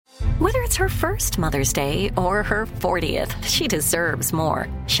Whether it's her first Mother's Day or her 40th, she deserves more.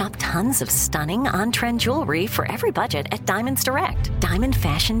 Shop tons of stunning on-trend jewelry for every budget at Diamonds Direct. Diamond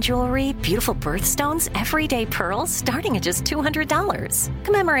fashion jewelry, beautiful birthstones, everyday pearls starting at just $200.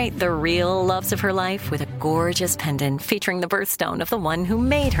 Commemorate the real loves of her life with a gorgeous pendant featuring the birthstone of the one who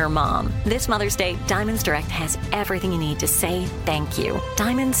made her mom. This Mother's Day, Diamonds Direct has everything you need to say thank you.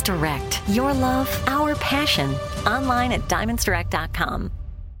 Diamonds Direct. Your love, our passion. Online at diamondsdirect.com.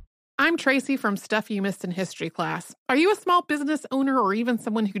 I'm Tracy from Stuff You Missed in History class. Are you a small business owner or even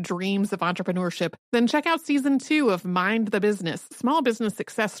someone who dreams of entrepreneurship? Then check out Season 2 of Mind the Business, Small Business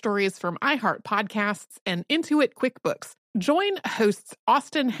Success Stories from iHeart Podcasts and Intuit QuickBooks. Join hosts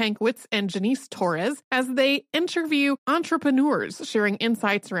Austin Hankwitz and Janice Torres as they interview entrepreneurs sharing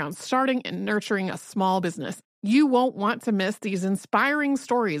insights around starting and nurturing a small business. You won't want to miss these inspiring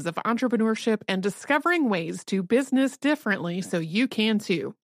stories of entrepreneurship and discovering ways to business differently so you can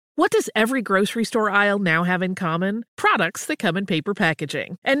too. What does every grocery store aisle now have in common? Products that come in paper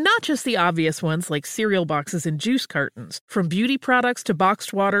packaging. And not just the obvious ones like cereal boxes and juice cartons. From beauty products to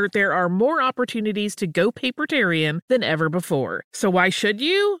boxed water, there are more opportunities to go papertarian than ever before. So why should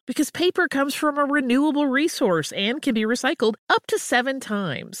you? Because paper comes from a renewable resource and can be recycled up to 7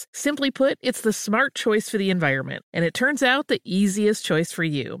 times. Simply put, it's the smart choice for the environment. And it turns out the easiest choice for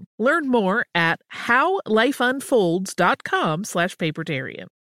you. Learn more at howlifeunfolds.com/papertarian.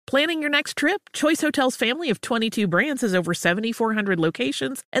 Planning your next trip? Choice Hotels' family of 22 brands has over 7,400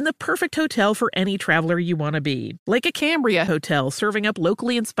 locations and the perfect hotel for any traveler you want to be. Like a Cambria hotel serving up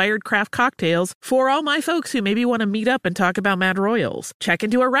locally inspired craft cocktails for all my folks who maybe want to meet up and talk about Mad Royals. Check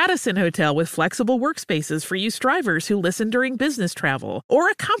into a Radisson hotel with flexible workspaces for you strivers who listen during business travel. Or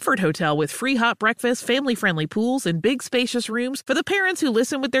a Comfort hotel with free hot breakfast, family-friendly pools, and big spacious rooms for the parents who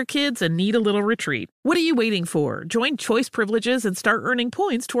listen with their kids and need a little retreat. What are you waiting for? Join Choice Privileges and start earning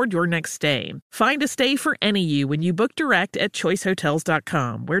points toward your next stay. Find a stay for any you when you book direct at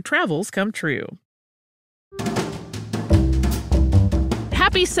choicehotels.com, where travels come true.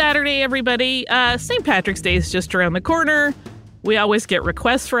 Happy Saturday, everybody. St. Patrick's Day is just around the corner. We always get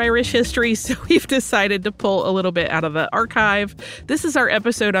requests for Irish history, so we've decided to pull a little bit out of the archive. This is our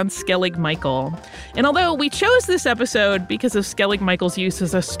episode on Skellig Michael. And although we chose this episode because of Skellig Michael's use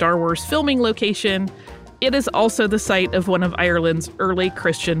as a Star Wars filming location, it is also the site of one of Ireland's early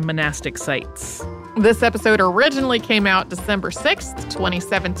Christian monastic sites. This episode originally came out December 6th,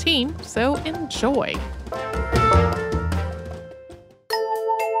 2017, so enjoy.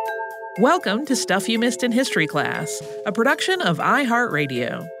 Welcome to Stuff You Missed in History Class, a production of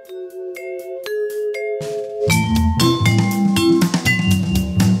iHeartRadio.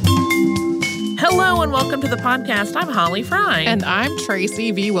 Hello and welcome to the podcast. I'm Holly Fry. And I'm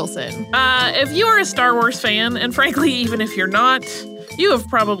Tracy V. Wilson. If you are a Star Wars fan, and frankly, even if you're not, you have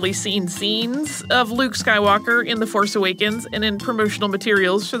probably seen scenes of Luke Skywalker in The Force Awakens and in promotional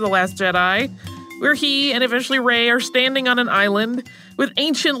materials for The Last Jedi, where he and eventually Rey are standing on an island with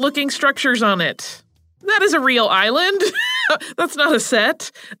ancient-looking structures on it. That is a real island. That's not a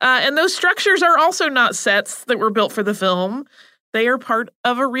set. And those structures are also not sets that were built for the film. They are part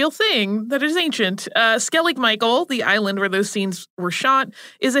of a real thing that is ancient. Skellig Michael, the island where those scenes were shot,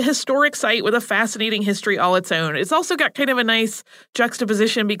 is a historic site with a fascinating history all its own. It's also got kind of a nice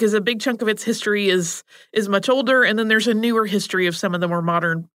juxtaposition because a big chunk of its history is much older, and then there's a newer history of some of the more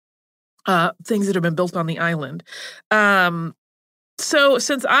modern things that have been built on the island. So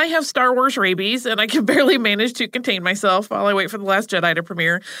since I have Star Wars rabies and I can barely manage to contain myself while I wait for The Last Jedi to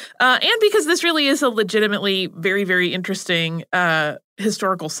premiere, and because this really is a legitimately very, very interesting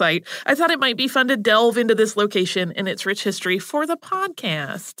historical site, I thought it might be fun to delve into this location and its rich history for the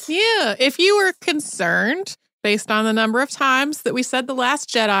podcast. Yeah, if you were concerned, based on the number of times that we said The Last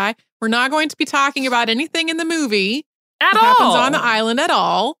Jedi, we're not going to be talking about anything in the movie At that all. happens on the island at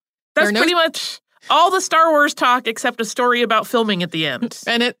all. That's pretty much all the Star Wars talk except a story about filming at the end.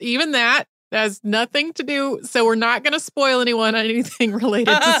 And even that has nothing to do. So we're not going to spoil anyone on anything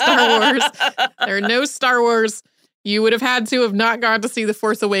related to Star Wars. There are no Star Wars. You would have had to have not gone to see The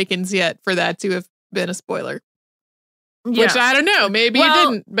Force Awakens yet for that to have been a spoiler. Yeah. Which I don't know. Maybe you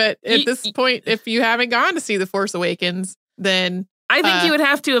didn't. But at this point, if you haven't gone to see The Force Awakens, then I think you would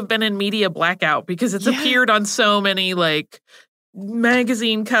have to have been in media blackout because it's appeared on so many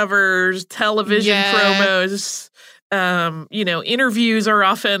magazine covers, television promos. Interviews are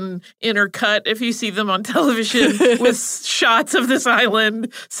often intercut if you see them on television with shots of this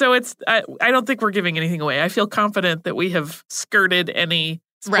island. So I don't think we're giving anything away. I feel confident that we have skirted any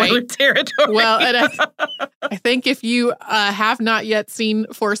spoiler territory. Well, and I think if you have not yet seen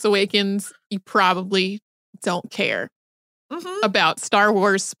Force Awakens, you probably don't care. about Star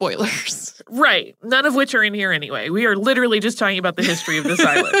Wars spoilers. Right. None of which are in here anyway. We are literally just talking about the history of this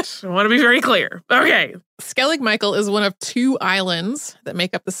island. I want to be very clear. Okay. Skellig Michael is one of 2 islands that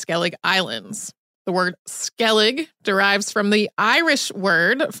make up the Skellig Islands. The word Skellig derives from the Irish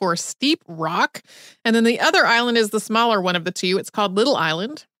word for steep rock. And then the other island is the smaller one of the 2. It's called Little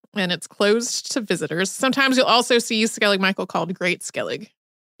Island, and it's closed to visitors. Sometimes you'll also see Skellig Michael called Great Skellig.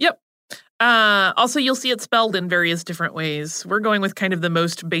 Yep. Also, you'll see it spelled in various different ways. We're going with kind of the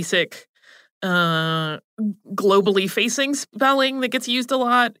most basic, globally facing spelling that gets used a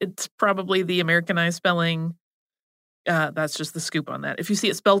lot. It's probably the Americanized spelling. That's just the scoop on that. If you see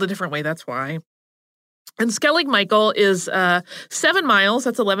it spelled a different way, that's why. And Skellig Michael is 7 miles,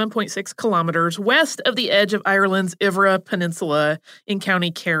 that's 11.6 kilometers, west of the edge of Ireland's Ivra Peninsula in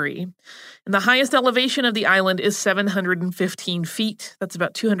County Kerry. And the highest elevation of the island is 715 feet. That's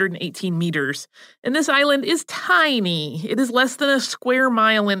about 218 meters. And this island is tiny. It is less than a square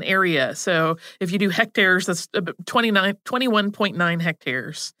mile in area. So if you do hectares, that's 21.9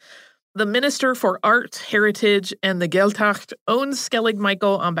 hectares. The Minister for Art, Heritage, and the Gaeltacht owns Skellig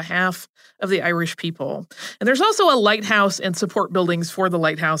Michael on behalf of the Irish people. And there's also a lighthouse and support buildings for the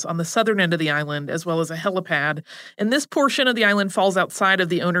lighthouse on the southern end of the island, as well as a helipad. And this portion of the island falls outside of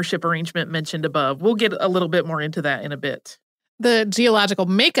the ownership arrangement mentioned above. We'll get a little bit more into that in a bit. The geological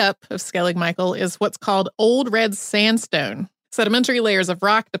makeup of Skellig Michael is what's called Old Red Sandstone. Sedimentary layers of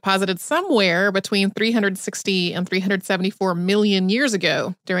rock deposited somewhere between 360 and 374 million years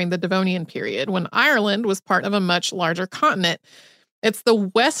ago during the Devonian period, when Ireland was part of a much larger continent. It's the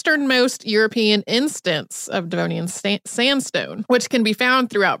westernmost European instance of Devonian sandstone, which can be found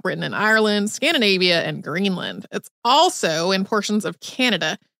throughout Britain and Ireland, Scandinavia, and Greenland. It's also in portions of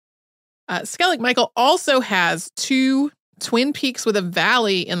Canada. Skellig Michael also has 2 twin peaks with a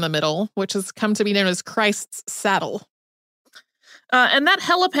valley in the middle, which has come to be known as Christ's Saddle. And that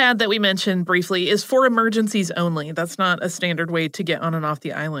helipad that we mentioned briefly is for emergencies only. That's not a standard way to get on and off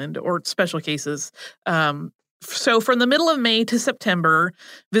the island or special cases. So from the middle of May to September,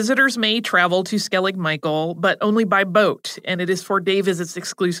 visitors may travel to Skellig Michael, but only by boat, and it is for day visits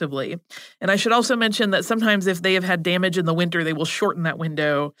exclusively. And I should also mention that sometimes if they have had damage in the winter, they will shorten that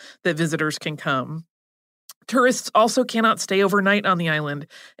window that visitors can come. Tourists also cannot stay overnight on the island,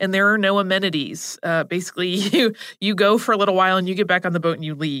 and there are no amenities. Basically, you go for a little while and you get back on the boat and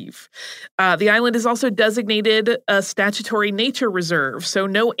you leave. The island is also designated a statutory nature reserve, so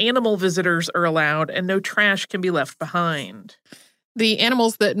no animal visitors are allowed and no trash can be left behind. The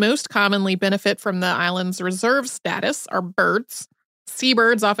animals that most commonly benefit from the island's reserve status are birds.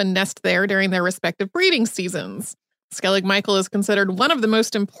 Seabirds often nest there during their respective breeding seasons. Skellig Michael is considered one of the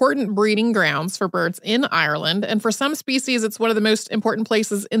most important breeding grounds for birds in Ireland, and for some species, it's one of the most important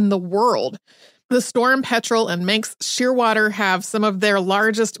places in the world. The storm petrel and Manx shearwater have some of their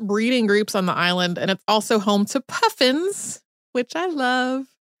largest breeding groups on the island, and it's also home to puffins, which I love,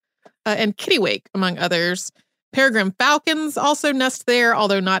 and kittiwake, among others. Peregrine falcons also nest there,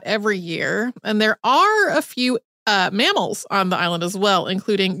 although not every year. And there are a few mammals on the island as well,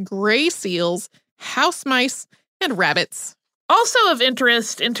 including gray seals, house mice, and rabbits. Also of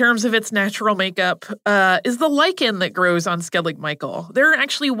interest in terms of its natural makeup is the lichen that grows on Skellig Michael. There are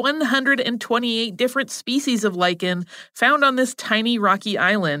actually 128 different species of lichen found on this tiny rocky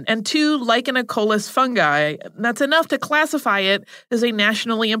island, and 2 lichenicolous fungi. That's enough to classify it as a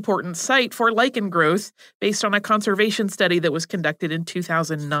nationally important site for lichen growth based on a conservation study that was conducted in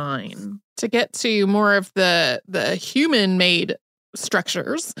 2009. To get to more of the human-made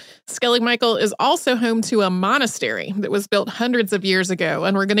structures, Skellig Michael is also home to a monastery that was built hundreds of years ago,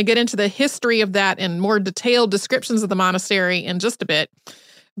 and we're going to get into the history of that and more detailed descriptions of the monastery in just a bit.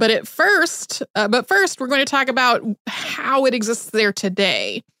 But first, we're going to talk about how it exists there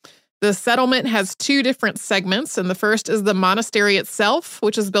today. The settlement has 2 different segments, and the first is the monastery itself,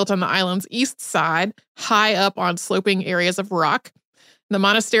 which is built on the island's east side, high up on sloping areas of rock. The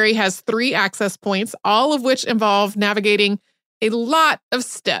monastery has 3 access points, all of which involve navigating a lot of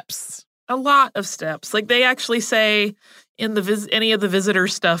steps. A lot of steps. Like they actually say in the any of the visitor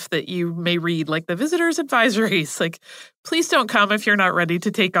stuff that you may read, like the visitors advisories, like, please don't come if you're not ready to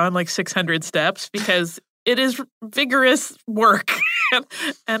take on like 600 steps, because it is vigorous work.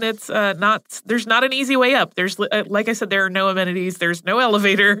 And it's there's not an easy way up. There's, like I said, there are no amenities. There's no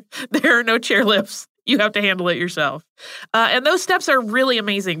elevator. There are no chairlifts. You have to handle it yourself. And those steps are really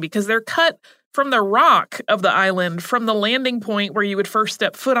amazing because they're cut from the rock of the island, from the landing point where you would first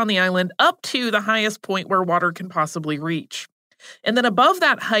step foot on the island up to the highest point where water can possibly reach. And then above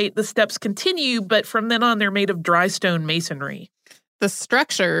that height, the steps continue, but from then on, they're made of dry stone masonry. The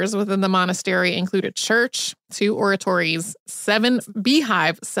structures within the monastery include a church, 2 oratories, 7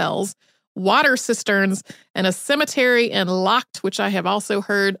 beehive cells, water cisterns, and a cemetery and locht, which I have also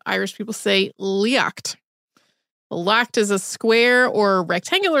heard Irish people say leacht. A locht is a square or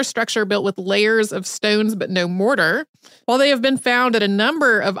rectangular structure built with layers of stones but no mortar. While they have been found at a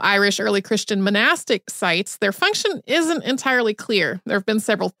number of Irish early Christian monastic sites, their function isn't entirely clear. There have been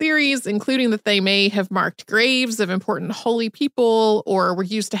several theories, including that they may have marked graves of important holy people or were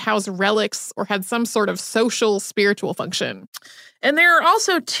used to house relics or had some sort of social, spiritual function. And there are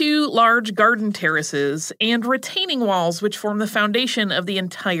also 2 large garden terraces and retaining walls, which form the foundation of the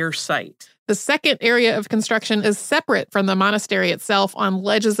entire site. The second area of construction is separate from the monastery itself on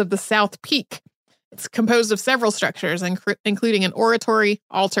ledges of the South Peak. It's composed of several structures, including an oratory,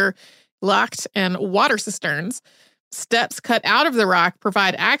 altar, locht, and water cisterns. Steps cut out of the rock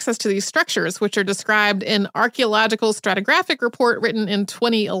provide access to these structures, which are described in Archaeological Stratigraphic Report written in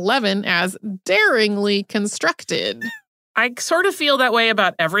 2011 as daringly constructed. I sort of feel that way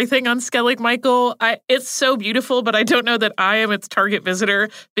about everything on Skellig Michael. It's so beautiful, but I don't know that I am its target visitor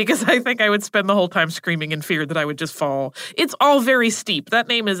because I think I would spend the whole time screaming in fear that I would just fall. It's all very steep. That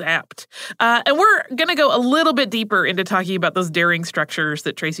name is apt. And we're going to go a little bit deeper into talking about those daring structures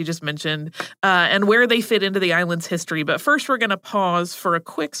that Tracy just mentioned and where they fit into the island's history. But first, we're going to pause for a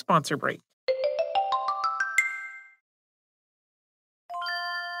quick sponsor break.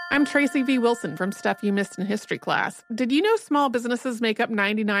 I'm Tracy V. Wilson from Stuff You Missed in History class. Did you know small businesses make up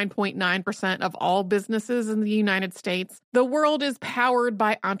 99.9% of all businesses in the United States? The world is powered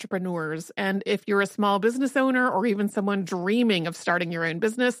by entrepreneurs, and if you're a small business owner or even someone dreaming of starting your own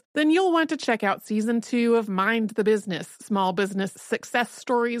business, then you'll want to check out Season 2 of Mind the Business, Small Business Success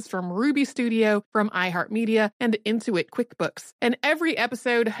Stories from Ruby Studio, from iHeartMedia, and Intuit QuickBooks. And every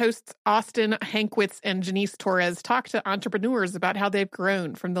episode, hosts Austin Hankwitz and Janice Torres talk to entrepreneurs about how they've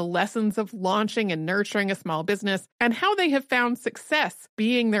grown from the lessons of launching and nurturing a small business and how they have found success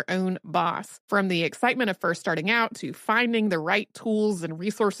being their own boss. From the excitement of first starting out to finding the right tools and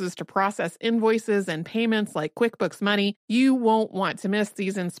resources to process invoices and payments like QuickBooks Money, you won't want to miss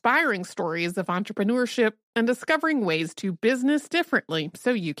these inspiring stories of entrepreneurship and discovering ways to business differently so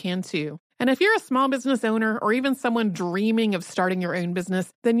you can too. And if you're a small business owner or even someone dreaming of starting your own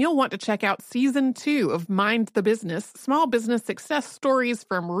business, then you'll want to check out Season 2 of Mind the Business, Small Business Success Stories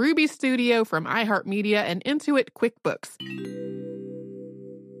from Ruby Studio, from iHeartMedia, and Intuit QuickBooks.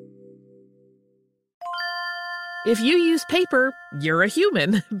 If you use paper, you're a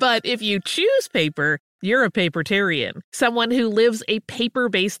human. But if you choose paper, you're a papertarian, someone who lives a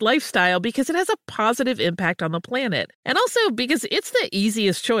paper-based lifestyle because it has a positive impact on the planet. And also because it's the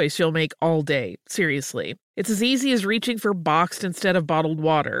easiest choice you'll make all day, seriously. It's as easy as reaching for boxed instead of bottled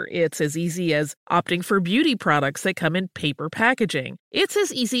water. It's as easy as opting for beauty products that come in paper packaging. It's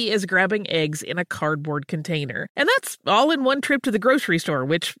as easy as grabbing eggs in a cardboard container. And that's all in one trip to the grocery store,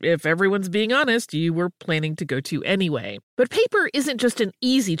 which, if everyone's being honest, you were planning to go to anyway. But paper isn't just an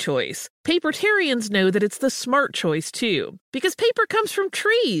easy choice. Papertarians know that it's the smart choice, too. Because paper comes from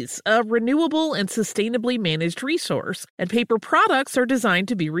trees, a renewable and sustainably managed resource. And paper products are designed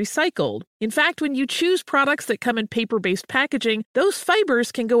to be recycled. In fact, when you choose products that come in paper-based packaging, those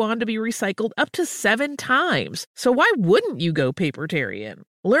fibers can go on to be recycled up to 7 times. So why wouldn't you go papertarian?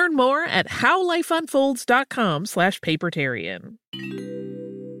 Learn more at howlifeunfolds.com/papertarian.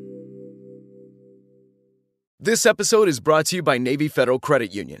 This episode is brought to you by Navy Federal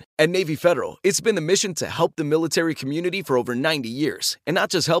Credit Union. At Navy Federal, it's been the mission to help the military community for over 90 years. And not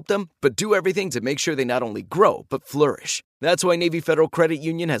just help them, but do everything to make sure they not only grow, but flourish. That's why Navy Federal Credit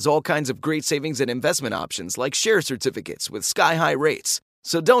Union has all kinds of great savings and investment options like share certificates with sky-high rates.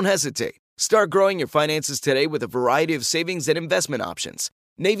 So don't hesitate. Start growing your finances today with a variety of savings and investment options.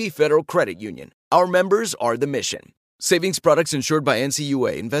 Navy Federal Credit Union. Our members are the mission. Savings products insured by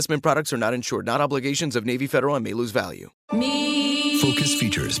NCUA. Investment products are not insured, not obligations of Navy Federal and may lose value. Focus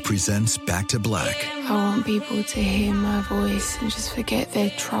Features presents Back to Black. I want people to hear my voice and just forget their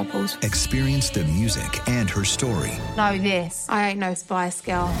troubles. Experience the music and her story. Know this, I ain't no Spice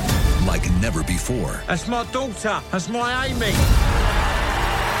Girl. Like never before. That's my daughter. That's my Amy.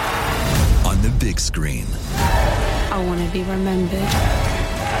 On the big screen. I want to be remembered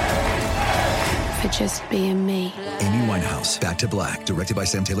for just being me. Amy Winehouse, Back to Black, directed by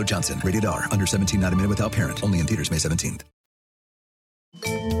Sam Taylor Johnson. Rated R, under 17, not a minute without parent. Only in theaters May 17th.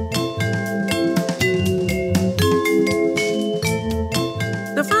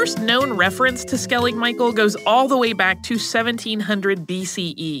 The first known reference to Skellig Michael goes all the way back to 1700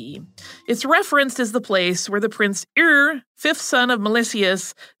 BCE. It's referenced as the place where the Prince Ur, fifth son of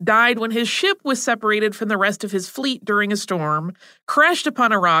Milesius, died when his ship was separated from the rest of his fleet during a storm, crashed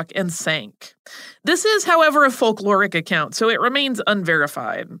upon a rock, and sank. This is, however, a folkloric account, so it remains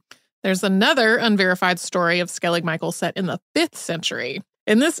unverified. There's another unverified story of Skellig Michael set in the 5th century.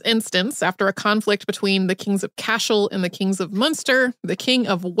 In this instance, after a conflict between the kings of Cashel and the kings of Munster, the king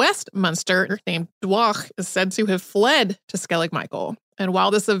of West Munster, named Dwach, is said to have fled to Skellig Michael. And while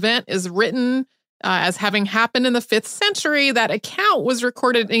this event is written as having happened in the 5th century, that account was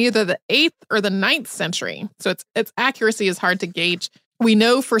recorded in either the 8th or the 9th century. So its accuracy is hard to gauge. We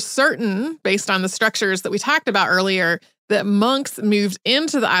know for certain, based on the structures that we talked about earlier, that monks moved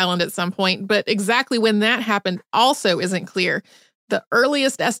into the island at some point, but exactly when that happened also isn't clear. The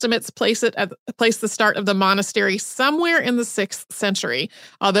earliest estimates place the start of the monastery somewhere in the 6th century,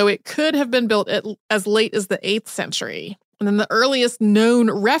 although it could have been built as late as the 8th century. And then the earliest known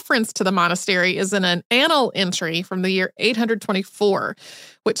reference to the monastery is in an annal entry from the year 824,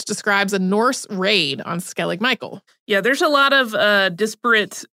 which describes a Norse raid on Skellig Michael. Yeah, there's a lot of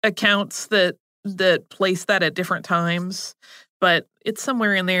disparate accounts that place that at different times, but it's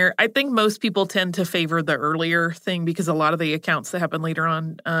somewhere in there. I think most people tend to favor the earlier thing because a lot of the accounts that happen later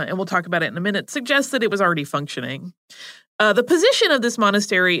on, and we'll talk about it in a minute, suggest that it was already functioning. The position of this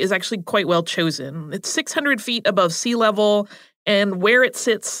monastery is actually quite well chosen. It's 600 feet above sea level, and where it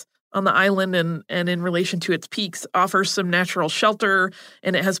sits on the island and in relation to its peaks offers some natural shelter,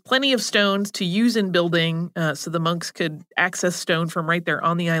 and it has plenty of stones to use in building, so the monks could access stone from right there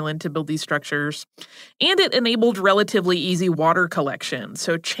on the island to build these structures. And it enabled relatively easy water collection,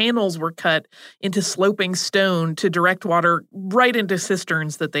 so channels were cut into sloping stone to direct water right into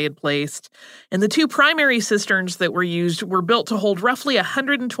cisterns that they had placed. And the two primary cisterns that were used were built to hold roughly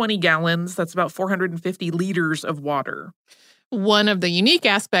 120 gallons, that's about 450 liters of water. One of the unique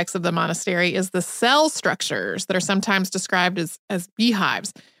aspects of the monastery is the cell structures that are sometimes described as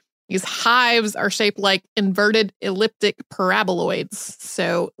beehives. These hives are shaped like inverted elliptic paraboloids.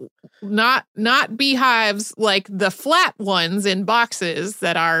 So not beehives like the flat ones in boxes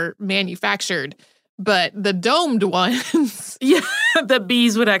that are manufactured, but the domed ones. Yeah, that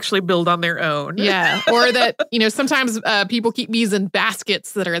bees would actually build on their own. Yeah, or that, sometimes people keep bees in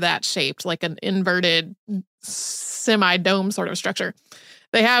baskets that are that shaped, like an inverted semi-dome sort of structure.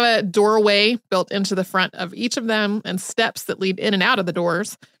 They have a doorway built into the front of each of them and steps that lead in and out of the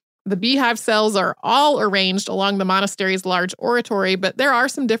doors. The beehive cells are all arranged along the monastery's large oratory, but there are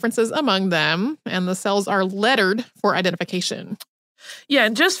some differences among them, and the cells are lettered for identification. Yeah,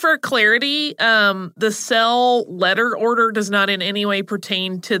 and just for clarity, the cell letter order does not in any way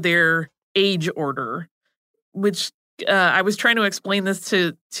pertain to their age order, which I was trying to explain this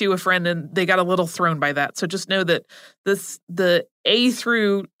to a friend, and they got a little thrown by that. So just know that the A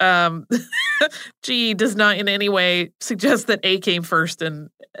through G does not in any way suggest that A came first and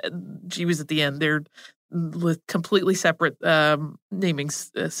G was at the end. They're completely separate naming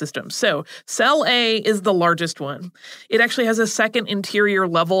systems. So cell A is the largest one. It actually has a second interior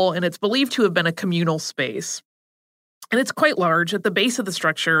level, and it's believed to have been a communal space. And it's quite large. At the base of the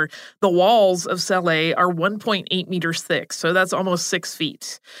structure, the walls of cell A are 1.8 meters thick, so that's almost 6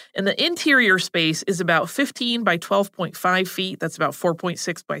 feet. And the interior space is about 15 by 12.5 feet. That's about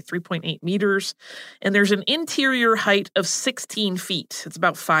 4.6 by 3.8 meters. And there's an interior height of 16 feet. It's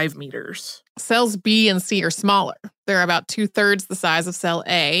about 5 meters. Cells B and C are smaller. They're about 2/3 the size of cell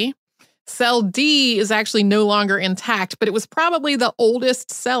A. Cell D is actually no longer intact, but it was probably the oldest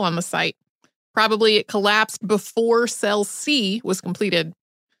cell on the site. Probably it collapsed before cell C was completed.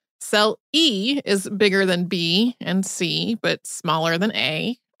 Cell E is bigger than B and C, but smaller than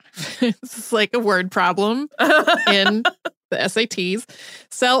A. It's like a word problem in the SATs.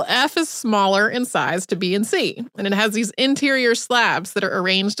 Cell F is smaller in size to B and C, and it has these interior slabs that are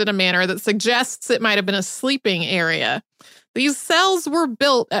arranged in a manner that suggests it might have been a sleeping area. These cells were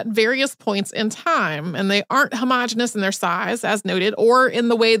built at various points in time, and they aren't homogeneous in their size, as noted, or in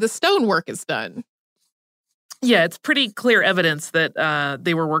the way the stonework is done. Yeah, it's pretty clear evidence that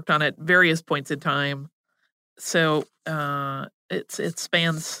they were worked on at various points in time. So it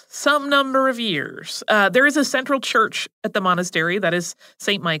spans some number of years. There is a central church at the monastery, that is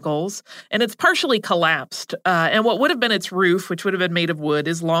St. Michael's, and it's partially collapsed. And what would have been its roof, which would have been made of wood,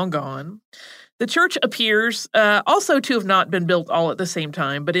 is long gone. The church appears also to have not been built all at the same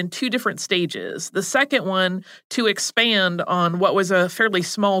time, but in two different stages. The second one to expand on what was a fairly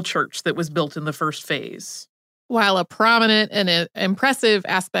small church that was built in the first phase. While a prominent and impressive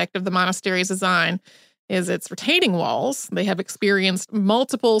aspect of the monastery's design is its retaining walls. They have experienced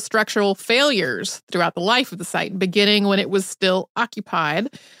multiple structural failures throughout the life of the site, beginning when it was still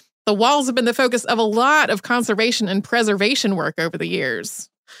occupied. The walls have been the focus of a lot of conservation and preservation work over the years.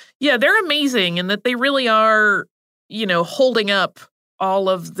 Yeah, they're amazing in that they really are, holding up all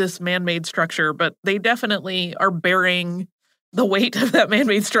of this man-made structure, but they definitely are bearing the weight of that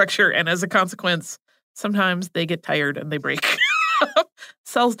man-made structure, and as a consequence, sometimes they get tired and they break.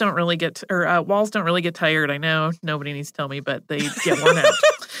 Walls don't really get tired. I know nobody needs to tell me, but they get worn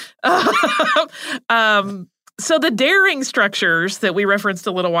out. So the daring structures that we referenced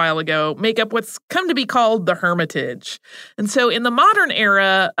a little while ago make up what's come to be called the Hermitage. And so in the modern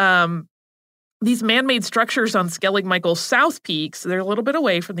era, these man-made structures on Skellig Michael's South Peak, so they're a little bit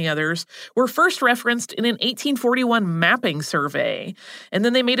away from the others, were first referenced in an 1841 mapping survey. And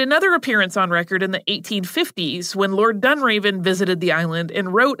then they made another appearance on record in the 1850s when Lord Dunraven visited the island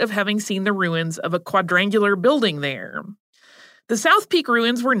and wrote of having seen the ruins of a quadrangular building there. The South Peak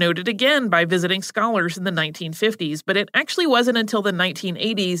ruins were noted again by visiting scholars in the 1950s, but it actually wasn't until the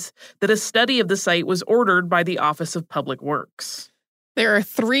 1980s that a study of the site was ordered by the Office of Public Works. There are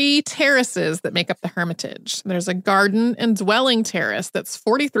 3 terraces that make up the Hermitage. There's a garden and dwelling terrace that's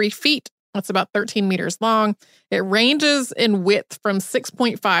 43 feet. That's about 13 meters long. It ranges in width from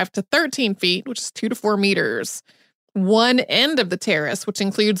 6.5 to 13 feet, which is 2 to 4 meters. One end of the terrace, which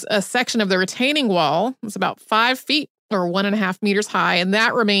includes a section of the retaining wall, is about 5 feet or 1.5 meters high, and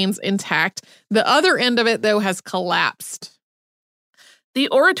that remains intact. The other end of it, though, has collapsed. The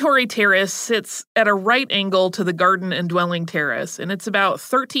oratory terrace sits at a right angle to the garden and dwelling terrace, and it's about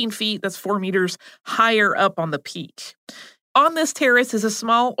 13 feet, that's 4 meters, higher up on the peak. On this terrace is a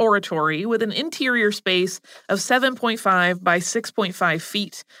small oratory with an interior space of 7.5 by 6.5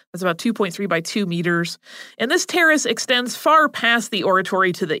 feet. That's about 2.3 by 2 meters. And this terrace extends far past the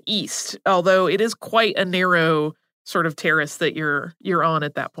oratory to the east, although it is quite a narrow sort of terrace that you're on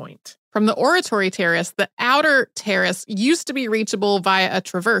at that point. From the oratory terrace, the outer terrace used to be reachable via a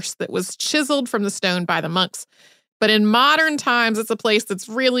traverse that was chiseled from the stone by the monks. But in modern times, it's a place that's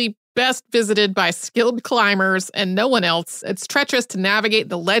really best visited by skilled climbers and no one else. It's treacherous to navigate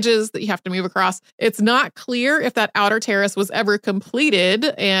the ledges that you have to move across. It's not clear if that outer terrace was ever completed,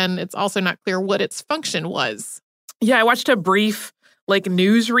 and it's also not clear what its function was. Yeah, I watched a brief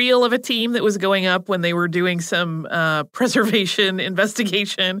newsreel of a team that was going up when they were doing some preservation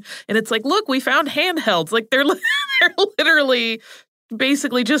investigation. And it's like, look, we found handhelds. Like they're literally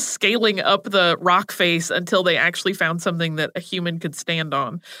basically just scaling up the rock face until they actually found something that a human could stand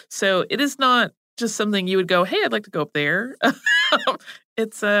on. So it is not just something you would go, hey, I'd like to go up there.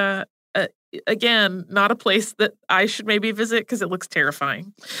 It's again, not a place that I should maybe visit because it looks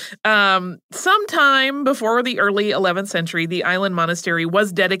terrifying. Sometime before the early 11th century, the island monastery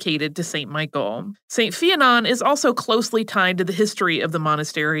was dedicated to St. Michael. St. Fianan is also closely tied to the history of the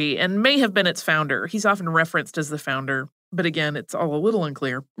monastery and may have been its founder. He's often referenced as the founder. But again, it's all a little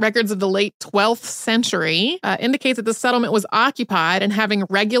unclear. Records of the late 12th century indicate that the settlement was occupied and having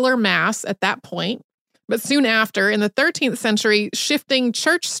regular mass at that point. But soon after, in the 13th century, shifting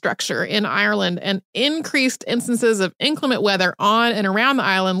church structure in Ireland and increased instances of inclement weather on and around the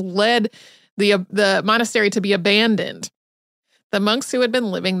island led the monastery to be abandoned. The monks who had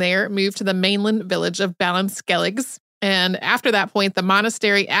been living there moved to the mainland village of Ballinskelligs. And after that point, the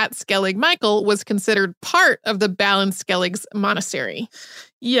monastery at Skellig Michael was considered part of the Ballinskelligs monastery.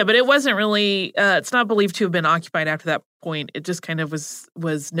 Yeah, but it wasn't really, it's not believed to have been occupied after that point. It just kind of was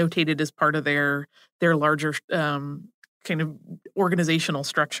notated as part of their larger kind of organizational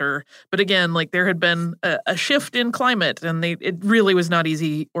structure. But again, there had been a shift in climate, and it really was not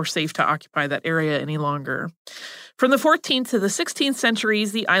easy or safe to occupy that area any longer. From the 14th to the 16th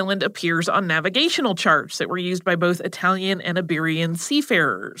centuries, the island appears on navigational charts that were used by both Italian and Iberian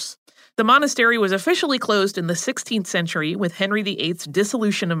seafarers. The monastery was officially closed in the 16th century with Henry VIII's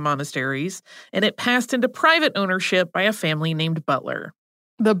dissolution of monasteries, and it passed into private ownership by a family named Butler.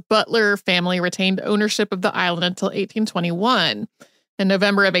 The Butler family retained ownership of the island until 1821. In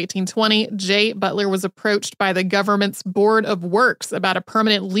November of 1820, J. Butler was approached by the government's Board of Works about a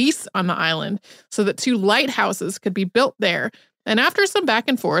permanent lease on the island so that 2 lighthouses could be built there. And after some back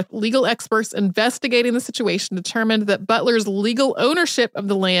and forth, legal experts investigating the situation determined that Butler's legal ownership of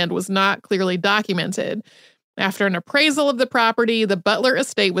the land was not clearly documented. After an appraisal of the property, the Butler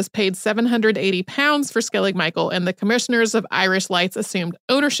estate was paid £780 for Skellig Michael, and the commissioners of Irish Lights assumed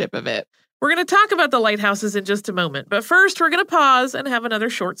ownership of it. We're going to talk about the lighthouses in just a moment, but first we're going to pause and have another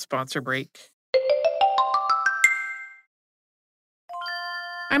short sponsor break.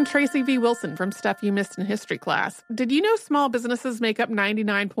 I'm Tracy V. Wilson from Stuff You Missed in History class. Did you know small businesses make up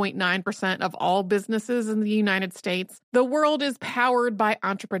 99.9% of all businesses in the United States? The world is powered by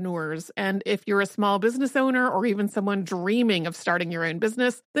entrepreneurs, and if you're a small business owner or even someone dreaming of starting your own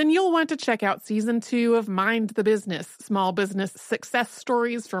business, then you'll want to check out Season 2 of Mind the Business, small business success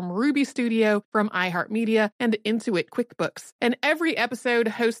stories from Ruby Studio, from iHeartMedia, and Intuit QuickBooks. And every episode,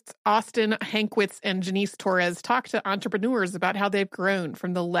 hosts Austin Hankwitz and Janice Torres talk to entrepreneurs about how they've grown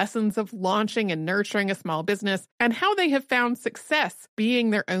from the lessons of launching and nurturing a small business and how they have found success being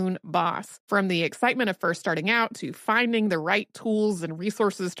their own boss. From the excitement of first starting out to finding the right tools and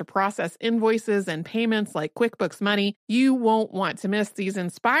resources to process invoices and payments like QuickBooks Money, you won't want to miss these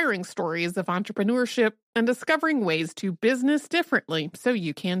inspiring stories of entrepreneurship and discovering ways to business differently so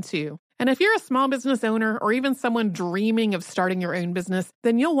you can too. And if you're a small business owner or even someone dreaming of starting your own business,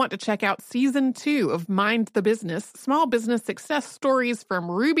 then you'll want to check out Season 2 of Mind the Business, small business success stories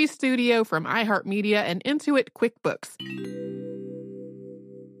from Ruby Studio, from iHeartMedia, and Intuit QuickBooks.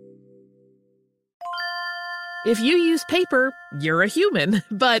 If you use paper, you're a human.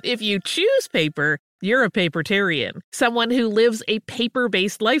 But if you choose paper, you're a papertarian, someone who lives a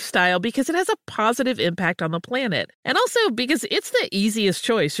paper-based lifestyle because it has a positive impact on the planet. And also because it's the easiest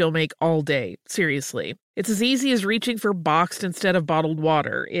choice you'll make all day, seriously. It's as easy as reaching for boxed instead of bottled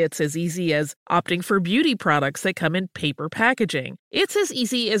water. It's as easy as opting for beauty products that come in paper packaging. It's as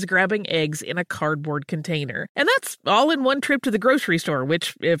easy as grabbing eggs in a cardboard container. And that's all in one trip to the grocery store,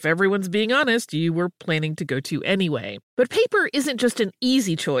 which, if everyone's being honest, you were planning to go to anyway. But paper isn't just an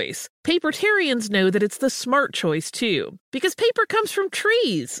easy choice. Papertarians know that it's the smart choice, too. Because paper comes from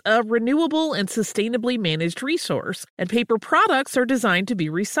trees, a renewable and sustainably managed resource. And paper products are designed to be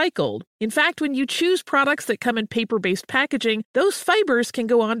recycled. In fact, when you choose products that come in paper-based packaging, those fibers can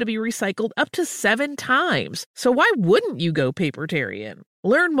go on to be recycled up to 7 times. So why wouldn't you go papertarian?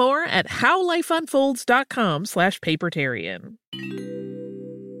 Learn more at howlifeunfolds.com/papertarian.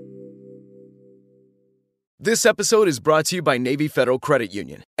 This episode is brought to you by Navy Federal Credit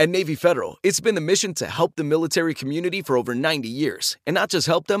Union. At Navy Federal, it's been the mission to help the military community for over 90 years. And not just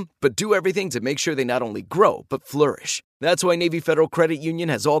help them, but do everything to make sure they not only grow, but flourish. That's why Navy Federal Credit Union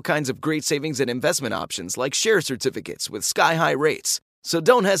has all kinds of great savings and investment options like share certificates with sky-high rates. So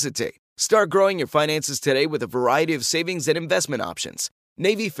don't hesitate. Start growing your finances today with a variety of savings and investment options.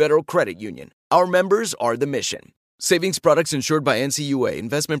 Navy Federal Credit Union. Our members are the mission. Savings products insured by NCUA.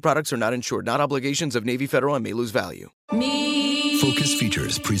 Investment products are not insured, not obligations of Navy Federal and may lose value. Focus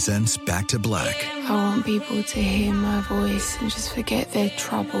Features presents Back to Black. I want people to hear my voice and just forget their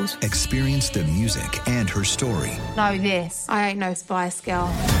troubles. Experience the music and her story. Know this, I ain't no Spice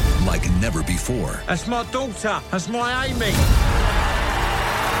Girl. Like never before. That's my daughter. That's my Amy.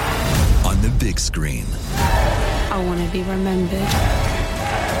 On the big screen. I want to be remembered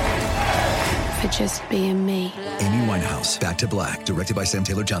for just being me. Amy Winehouse, Back to Black, directed by Sam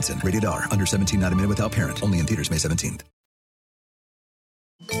Taylor Johnson. Rated R, under 17, not a minute without parent. Only in theaters May 17th.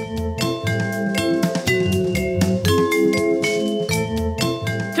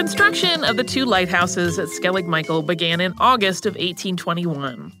 Construction of the 2 lighthouses at Skellig Michael began in August of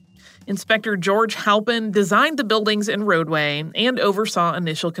 1821. Inspector George Halpin designed the buildings and roadway and oversaw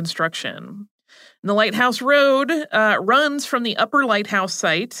initial construction. And the Lighthouse Road runs from the upper lighthouse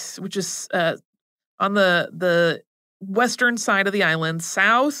site, which is on the western side of the island,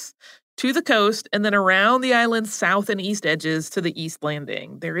 south to the coast, and then around the island's south and east edges to the east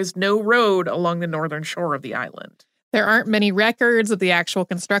landing. There is no road along the northern shore of the island. There aren't many records of the actual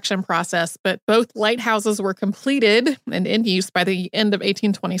construction process, but both lighthouses were completed and in use by the end of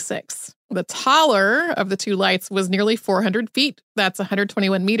 1826. The taller of the 2 lights was nearly 400 feet. That's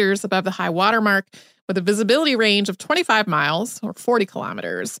 121 meters above the high water mark, with a visibility range of 25 miles or 40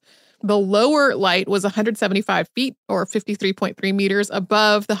 kilometers. The lower light was 175 feet or 53.3 meters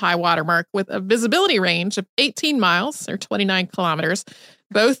above the high water mark, with a visibility range of 18 miles or 29 kilometers.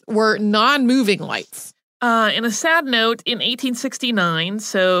 Both were non-moving lights. In a sad note, in 1869,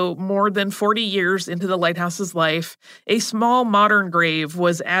 so more than 40 years into the lighthouse's life, a small modern grave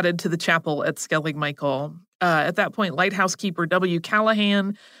was added to the chapel at Skellig Michael. At that point, lighthouse keeper W.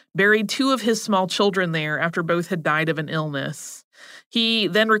 Callahan buried 2 of his small children there after both had died of an illness. He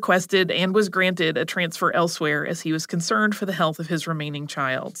then requested and was granted a transfer elsewhere as he was concerned for the health of his remaining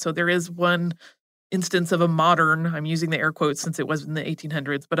child. So there is one instance of a modern, I'm using the air quotes since it was in the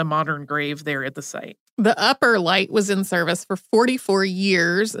 1800s, but a modern grave there at the site. The upper light was in service for 44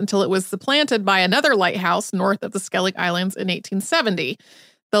 years until it was supplanted by another lighthouse north of the Skellig Islands in 1870.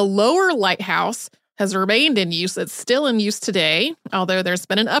 The lower lighthouse has remained in use. It's still in use today, although there's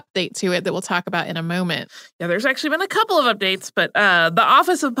been an update to it that we'll talk about in a moment. Yeah, there's actually been a couple of updates, but the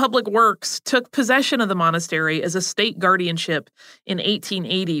Office of Public Works took possession of the monastery as a state guardianship in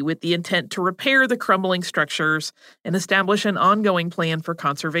 1880 with the intent to repair the crumbling structures and establish an ongoing plan for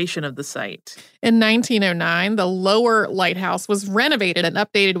conservation of the site. In 1909, the lower lighthouse was renovated and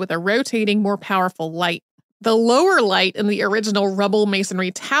updated with a rotating, more powerful light. The lower light in the original rubble masonry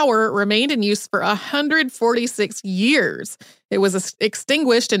tower remained in use for 146 years. It was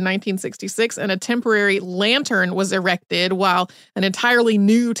extinguished in 1966, and a temporary lantern was erected while an entirely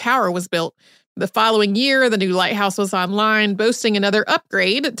new tower was built. The following year, the new lighthouse was online, boasting another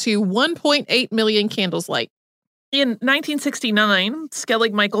upgrade to 1.8 million candles light. In 1969,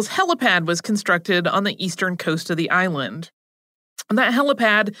 Skellig Michael's helipad was constructed on the eastern coast of the island. That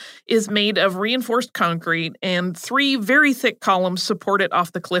helipad is made of reinforced concrete, and 3 very thick columns support it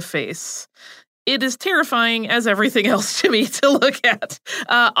off the cliff face. It is terrifying as everything else to me to look at.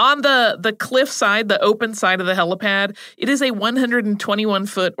 On the cliff side, the open side of the helipad, it is a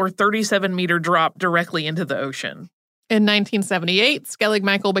 121-foot or 37-meter drop directly into the ocean. In 1978, Skellig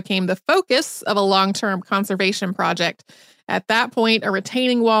Michael became the focus of a long-term conservation project. At that point, a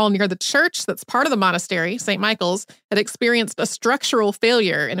retaining wall near the church that's part of the monastery, St. Michael's, had experienced a structural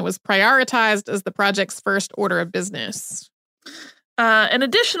failure, and it was prioritized as the project's first order of business. And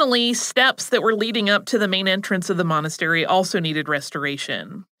additionally, steps that were leading up to the main entrance of the monastery also needed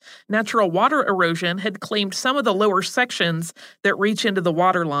restoration. Natural water erosion had claimed some of the lower sections that reach into the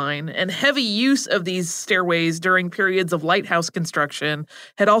water line, and heavy use of these stairways during periods of lighthouse construction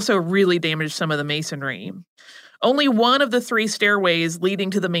had also really damaged some of the masonry. Only one of the 3 stairways leading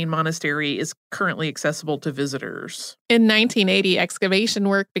to the main monastery is currently accessible to visitors. In 1980, excavation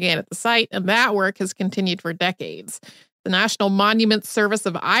work began at the site, and that work has continued for decades. The National Monuments Service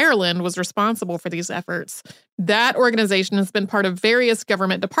of Ireland was responsible for these efforts. That organization has been part of various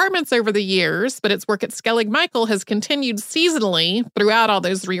government departments over the years, but its work at Skellig Michael has continued seasonally throughout all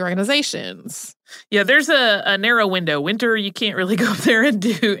those reorganizations. Yeah, there's a narrow window. Winter, you can't really go up there and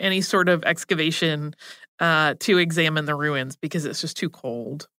do any sort of excavation to examine the ruins because it's just too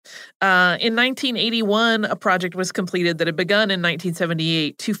cold. In 1981, a project was completed that had begun in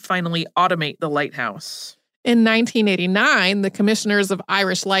 1978 to finally automate the lighthouse. In 1989, the Commissioners of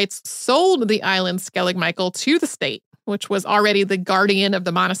Irish Lights sold the island Skellig Michael to the state, which was already the guardian of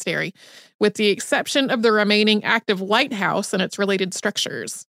the monastery, with the exception of the remaining active lighthouse and its related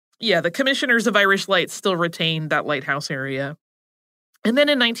structures. Yeah, the Commissioners of Irish Lights still retained that lighthouse area. And then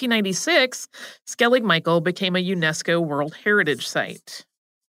in 1996, Skellig Michael became a UNESCO World Heritage Site.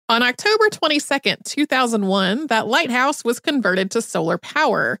 On October 22nd, 2001, that lighthouse was converted to solar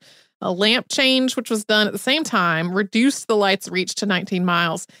power. A lamp change, which was done at the same time, reduced the light's reach to 19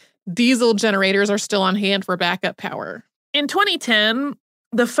 miles. Diesel generators are still on hand for backup power. In 2010,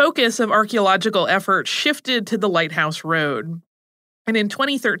 the focus of archaeological effort shifted to the Lighthouse Road. And in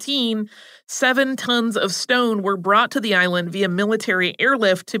 2013, 7 tons of stone were brought to the island via military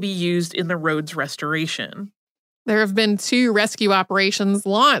airlift to be used in the road's restoration. There have been 2 rescue operations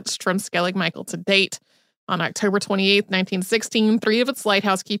launched from Skellig Michael to date. On October 28, 1916, 3 of its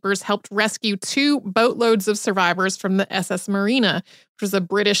lighthouse keepers helped rescue 2 boatloads of survivors from the SS Marina, which was a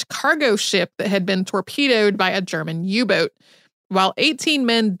British cargo ship that had been torpedoed by a German U-boat. While 18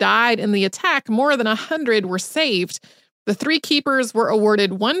 men died in the attack, more than 100 were saved. The 3 keepers were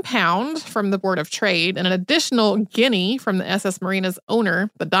awarded £1 from the Board of Trade and an additional guinea from the SS Marina's owner,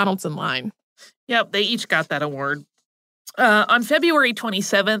 the Donaldson Line. Yep, they each got that award. On February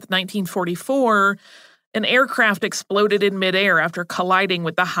 27th, 1944, an aircraft exploded in midair after colliding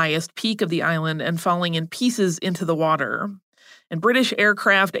with the highest peak of the island and falling in pieces into the water. And British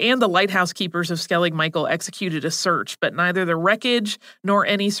aircraft and the lighthouse keepers of Skellig Michael executed a search, but neither the wreckage nor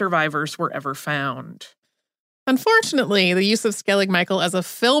any survivors were ever found. Unfortunately, the use of Skellig Michael as a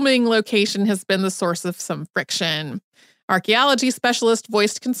filming location has been the source of some friction. Archaeology specialists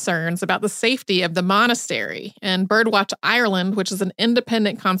voiced concerns about the safety of the monastery, and Birdwatch Ireland, which is an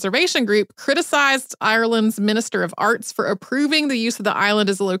independent conservation group, criticized Ireland's Minister of Arts for approving the use of the island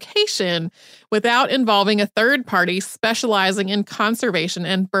as a location without involving a third party specializing in conservation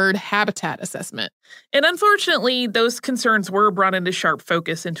and bird habitat assessment. And unfortunately, those concerns were brought into sharp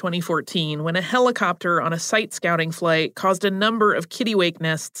focus in 2014 when a helicopter on a site scouting flight caused a number of kittiwake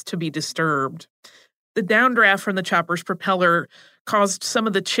nests to be disturbed. The downdraft from the chopper's propeller caused some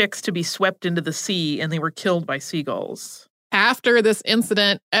of the chicks to be swept into the sea, and they were killed by seagulls. After this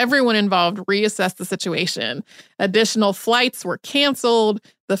incident, everyone involved reassessed the situation. Additional flights were canceled.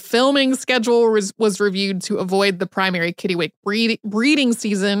 The filming schedule was reviewed to avoid the primary kittiwake breeding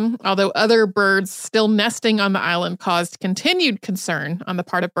season, although other birds still nesting on the island caused continued concern on the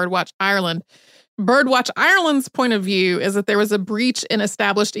part of Birdwatch Ireland. Birdwatch Ireland's point of view is that there was a breach in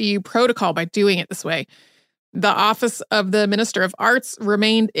established EU protocol by doing it this way. The Office of the Minister of Arts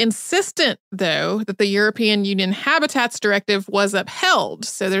remained insistent, though, that the European Union Habitats Directive was upheld.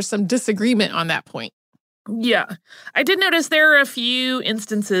 So there's some disagreement on that point. Yeah. I did notice there are a few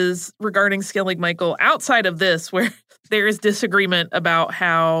instances regarding Skellig Michael outside of this where there is disagreement about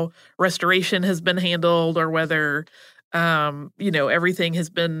how restoration has been handled or whether everything has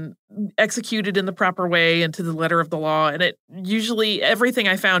been executed in the proper way and to the letter of the law. And it usually, everything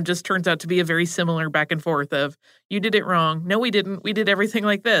I found just turns out to be a very similar back and forth of, you did it wrong. No, we didn't. We did everything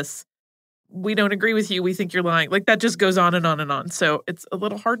like this. We don't agree with you. We think you're lying. Like, that just goes on and on and on. So it's a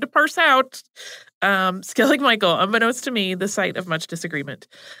little hard to parse out. Skellig Michael, unbeknownst to me, the site of much disagreement.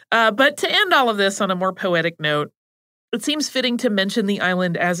 But to end all of this on a more poetic note, it seems fitting to mention the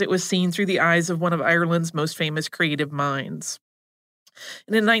island as it was seen through the eyes of one of Ireland's most famous creative minds.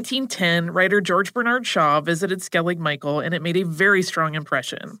 And in 1910, writer George Bernard Shaw visited Skellig Michael, and it made a very strong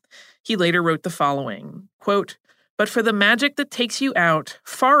impression. He later wrote the following, quote, "But for the magic that takes you out,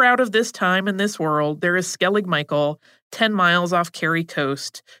 far out of this time and this world, there is Skellig Michael, 10 miles off Kerry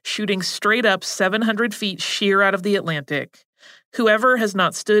coast, shooting straight up 700 feet sheer out of the Atlantic. Whoever has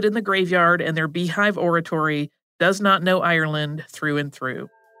not stood in the graveyard and their beehive oratory does not know Ireland through and through."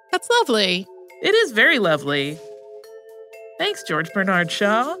 That's lovely. It is very lovely. Thanks, George Bernard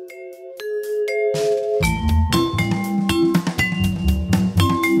Shaw.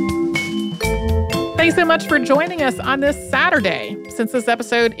 Thanks so much for joining us on this Saturday. Since this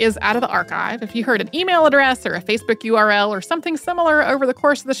episode is out of the archive, if you heard an email address or a Facebook URL or something similar over the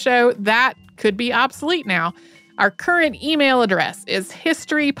course of the show, that could be obsolete now. Our current email address is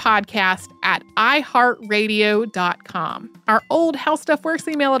historypodcast@iheartradio.com. Our old How Stuff Works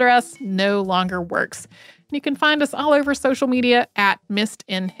email address no longer works. You can find us all over social media at Missed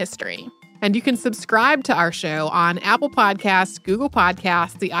in History. And you can subscribe to our show on Apple Podcasts, Google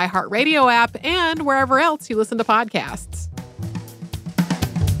Podcasts, the iHeartRadio app, and wherever else you listen to podcasts.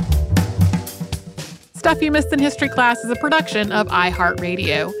 Stuff You Missed in History Class is a production of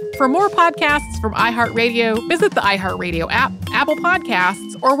iHeartRadio. For more podcasts from iHeartRadio, visit the iHeartRadio app, Apple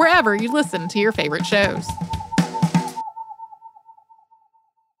Podcasts, or wherever you listen to your favorite shows.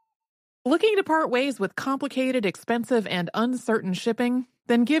 Looking to part ways with complicated, expensive, and uncertain shipping?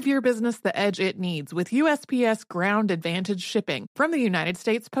 Then give your business the edge it needs with USPS Ground Advantage shipping from the United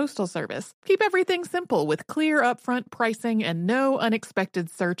States Postal Service. Keep everything simple with clear upfront pricing and no unexpected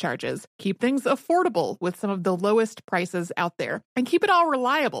surcharges. Keep things affordable with some of the lowest prices out there. And keep it all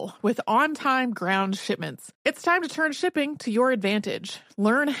reliable with on-time ground shipments. It's time to turn shipping to your advantage.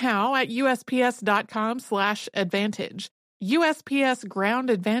 Learn how at USPS.com/advantage. USPS Ground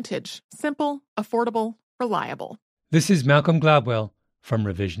Advantage. Simple, affordable, reliable. This is Malcolm Gladwell from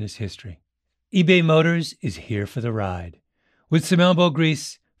Revisionist History. eBay Motors is here for the ride. With some elbow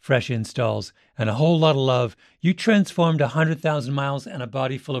grease, fresh installs, and a whole lot of love, you transformed 100,000 miles and a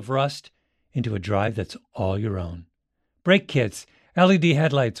body full of rust into a drive that's all your own. Brake kits, LED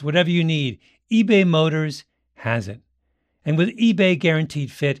headlights, whatever you need, eBay Motors has it. And with eBay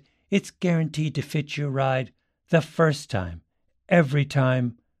Guaranteed Fit, it's guaranteed to fit your ride the first time, every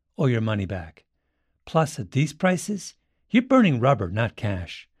time, or your money back. Plus, at these prices, you're burning rubber, not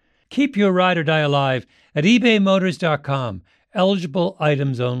cash. Keep your ride or die alive at ebaymotors.com. Eligible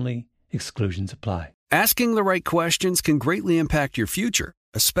items only. Exclusions apply. Asking the right questions can greatly impact your future,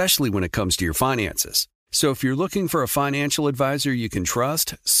 especially when it comes to your finances. So if you're looking for a financial advisor you can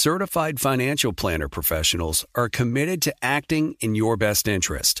trust, certified financial planner professionals are committed to acting in your best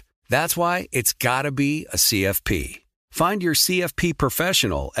interest. That's why it's got to be a CFP. Find your CFP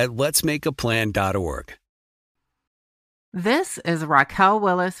professional at letsmakeaplan.org. This is Raquel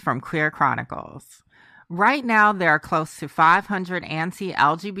Willis from Queer Chronicles. Right now, there are close to 500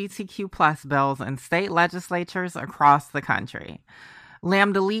 anti-LGBTQ+ bills in state legislatures across the country.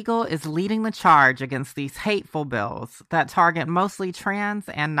 Lambda Legal is leading the charge against these hateful bills that target mostly trans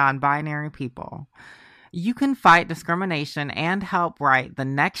and non-binary people. You can fight discrimination and help write the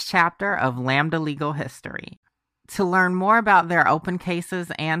next chapter of Lambda Legal history. To learn more about their open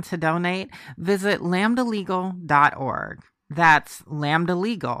cases and to donate, visit lambdalegal.org. That's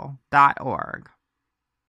lambdalegal.org.